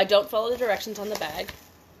 I don't follow the directions on the bag.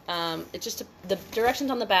 It's just the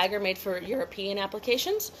directions on the bag are made for European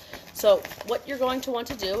applications. So what you're going to want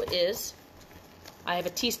to do is, I have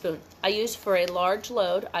a teaspoon. I use, for a large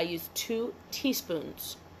load, I use 2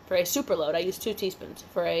 teaspoons. For a super load, I use 2 teaspoons.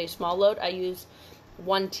 For a small load, I use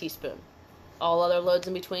 1 teaspoon. All other loads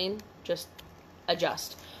in between, just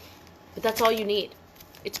adjust. But that's all you need.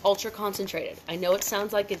 It's ultra concentrated. I know it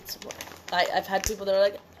sounds like it's... I've had people that are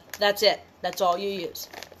like, that's it. That's all you use.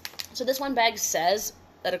 So this one bag says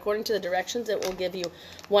that according to the directions, it will give you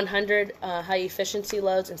 100 high efficiency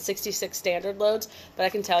loads and 66 standard loads. But I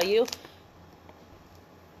can tell you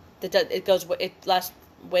that it lasts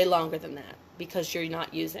way longer than that, because you're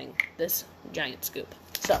not using this giant scoop.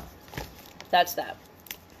 So, that's that.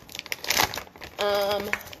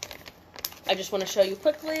 I just want to show you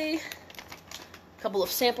quickly a couple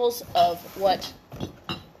of samples of what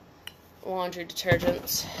laundry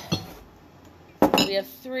detergents. We have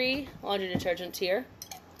 3 laundry detergents here.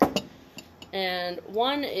 And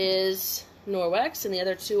one is Norwex, and the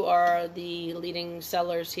other 2 are the leading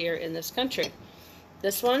sellers here in this country.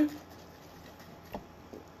 This one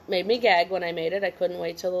made me gag when I made it. I couldn't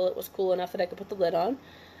wait till it was cool enough that I could put the lid on.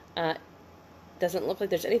 Doesn't look like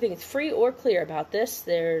there's anything free or clear about this.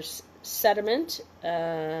 There's sediment,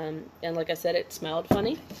 and like I said, it smelled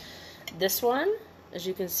funny. This one, as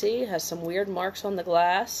you can see, has some weird marks on the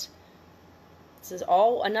glass. This is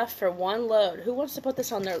all enough for 1 load. Who wants to put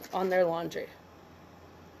this on their laundry?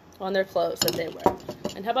 On their clothes that they wear.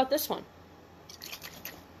 And how about this one?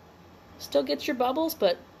 Still gets your bubbles,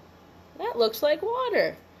 but that looks like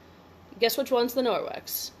water. Guess which one's the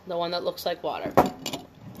Norwex? The one that looks like water.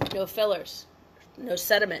 No fillers, no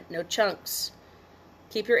sediment, no chunks.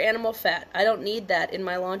 Keep your animal fat. I don't need that in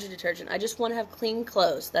my laundry detergent. I just want to have clean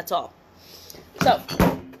clothes. That's all. So,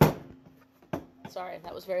 sorry,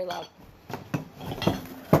 that was very loud.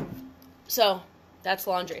 So, that's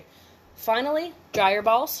laundry. Finally, dryer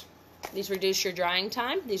balls. These reduce your drying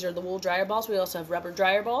time. These are the wool dryer balls. We also have rubber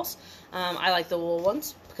dryer balls. I like the wool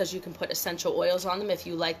ones because you can put essential oils on them if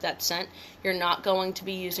you like that scent. You're not going to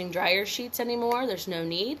be using dryer sheets anymore. There's no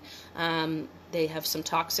need. They have some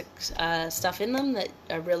toxic stuff in them that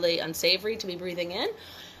are really unsavory to be breathing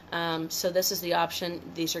in. So this is the option.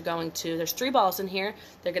 These are going to, there's 3 balls in here.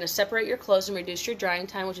 They're going to separate your clothes and reduce your drying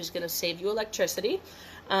time, which is going to save you electricity.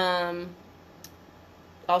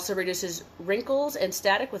 Also reduces wrinkles and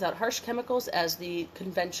static without harsh chemicals as the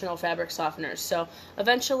conventional fabric softeners. So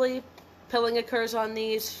eventually pilling occurs on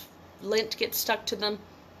these, lint gets stuck to them.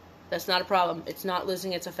 That's not a problem. It's not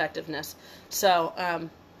losing its effectiveness. So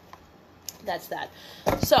that's that.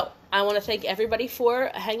 So I want to thank everybody for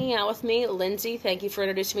hanging out with me. Lindsay, thank you for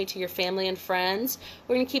introducing me to your family and friends.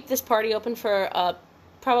 We're going to keep this party open for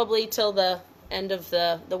probably till the end of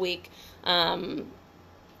the week.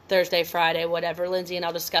 Thursday, Friday, whatever. Lindsay and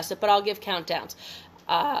I'll discuss it, but I'll give countdowns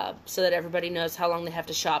so that everybody knows how long they have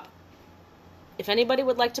to shop. If anybody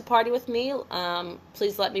would like to party with me,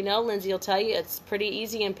 please let me know. Lindsay will tell you it's pretty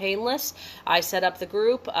easy and painless. I set up the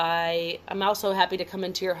group. I'm also happy to come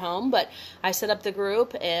into your home, but I set up the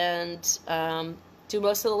group and do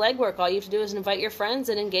most of the legwork. All you have to do is invite your friends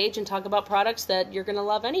and engage and talk about products that you're going to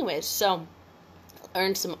love anyways. So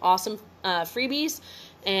earn some awesome freebies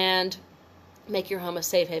and make your home a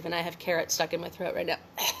safe haven. I have carrots stuck in my throat right now.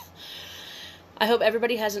 I hope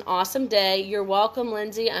everybody has an awesome day. You're welcome,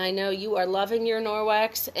 Lindsay. I know you are loving your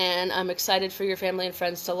Norwex, and I'm excited for your family and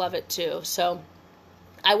friends to love it too. So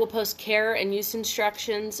I will post care and use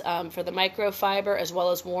instructions for the microfiber as well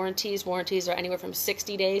as warranties. Warranties are anywhere from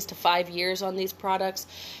 60 days to 5 years on these products.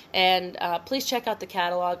 And please check out the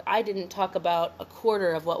catalog. I didn't talk about a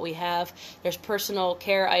quarter of what we have. There's personal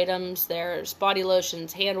care items. There's body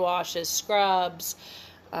lotions, hand washes, scrubs,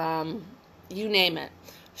 you name it.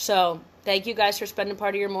 So thank you guys for spending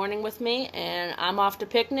part of your morning with me. And I'm off to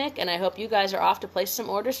picnic, and I hope you guys are off to place some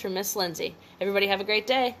orders for Miss Lindsay. Everybody have a great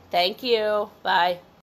day. Thank you. Bye.